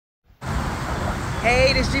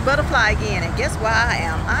Hey, this GButterfly again, and guess where I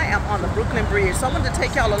am? I am on the Brooklyn Bridge, so I wanted to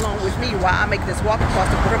take y'all along with me while I make this walk across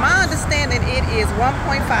the bridge. From my understanding, it is 1.5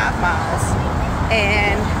 miles,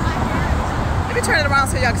 and let me turn it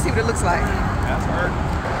around so y'all can see what it looks like.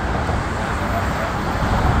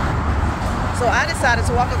 So I decided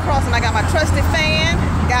to walk across, and I got my trusty fan,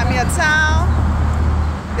 got me a towel.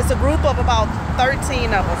 It's a group of about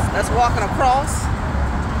 13 of us that's walking across.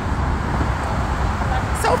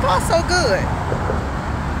 So far, so good.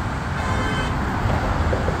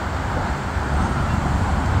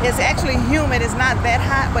 It's actually humid. It's not that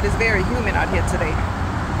hot, but it's very humid out here today.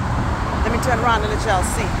 Let me turn around and let y'all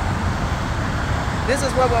see. This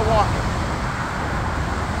is where we're walking.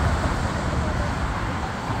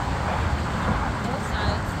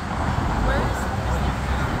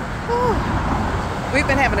 Whew. We've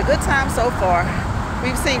been having a good time so far.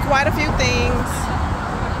 We've seen quite a few things.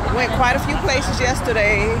 Went quite a few places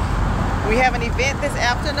yesterday. We have an event this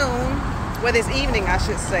afternoon. Well, this evening, I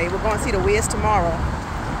should say. We're going to see the Wiz tomorrow.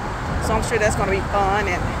 So I'm sure that's going to be fun,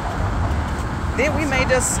 and then we may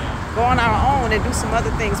just go on our own and do some other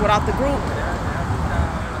things without the group,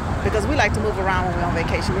 because we like to move around when we're on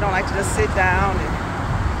vacation. We don't like to just sit down and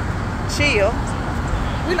chill.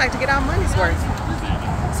 We like to get our money's worth.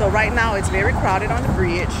 So right now it's very crowded on the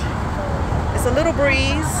bridge. It's a little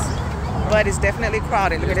breeze, but it's definitely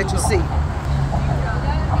crowded. Look at that, you see.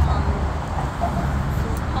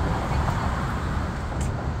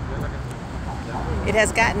 It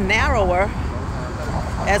has gotten narrower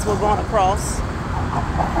as we're going across.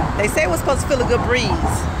 They say we're supposed to feel a good breeze.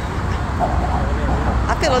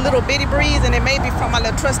 I feel a little bitty breeze, and it may be from my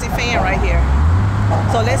little trusty fan right here.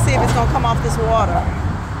 So let's see if it's gonna come off this water.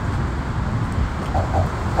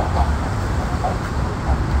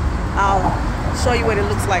 I'll show you what it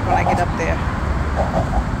looks like when I get up there.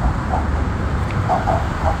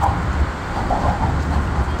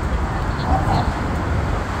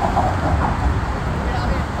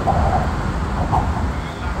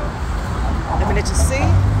 Let me let you see.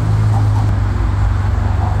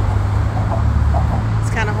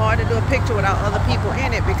 It's kind of hard to do a picture without other people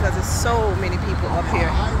in it because there's so many people up here.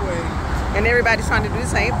 And everybody's trying to do the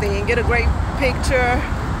same thing, get a great picture,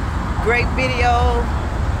 great video.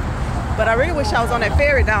 But I really wish I was on that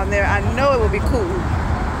ferry down there. I know it would be cool.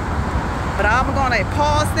 But I'm gonna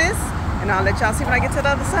pause this and I'll let y'all see when I get to the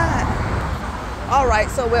other side. All right,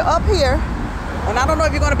 so we're up here. And I don't know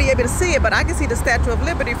if you're going to be able to see it, but I can see the Statue of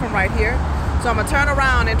Liberty from right here. So I'm going to turn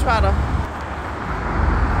around and try to...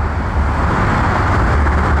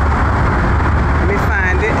 Let me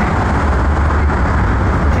find it.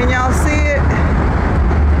 Can y'all see it?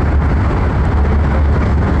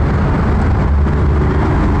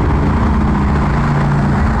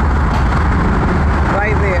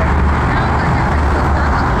 Right there.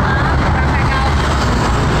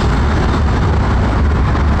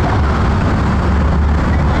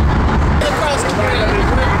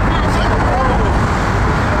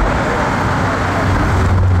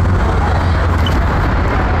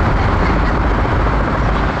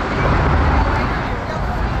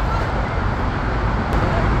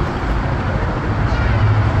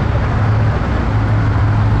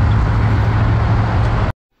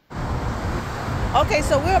 Okay,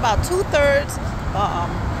 so we're about 2/3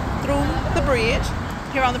 through the bridge,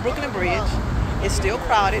 here on the Brooklyn Bridge. It's still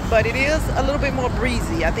crowded, but it is a little bit more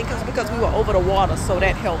breezy. I think it's because we were over the water, so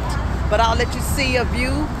that helped. But I'll let you see a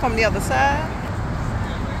view from the other side.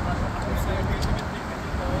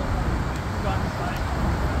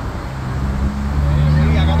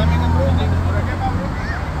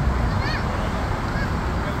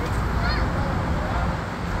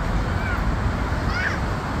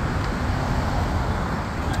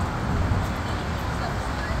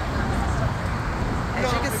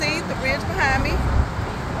 As you can see, the bridge behind me.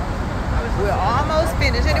 We're almost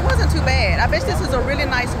finished, and it wasn't too bad. I bet this is a really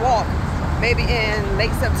nice walk, maybe in late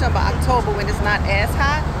September, October, when it's not as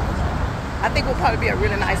hot. I think it will probably be a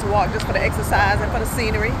really nice walk just for the exercise and for the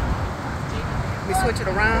scenery. Let me switch it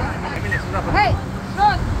around. Hey,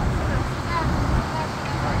 look!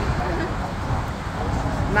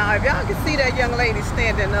 Now, if y'all can see that young lady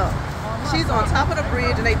standing up, she's on top of the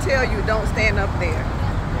bridge, and they tell you don't stand up there.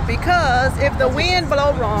 Because if the wind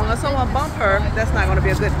blow wrong or someone bump her, that's not going to be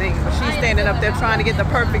a good thing. But she's standing up there trying to get the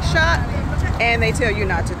perfect shot, and they tell you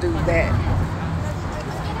not to do that.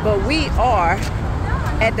 But we are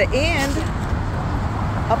at the end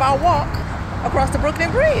of our walk across the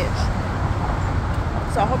Brooklyn Bridge.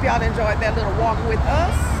 So I hope y'all enjoyed that little walk with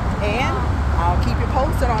us, and I'll keep you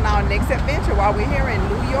posted on our next adventure while we're here in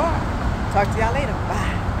New York. Talk to y'all later.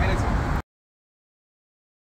 Bye.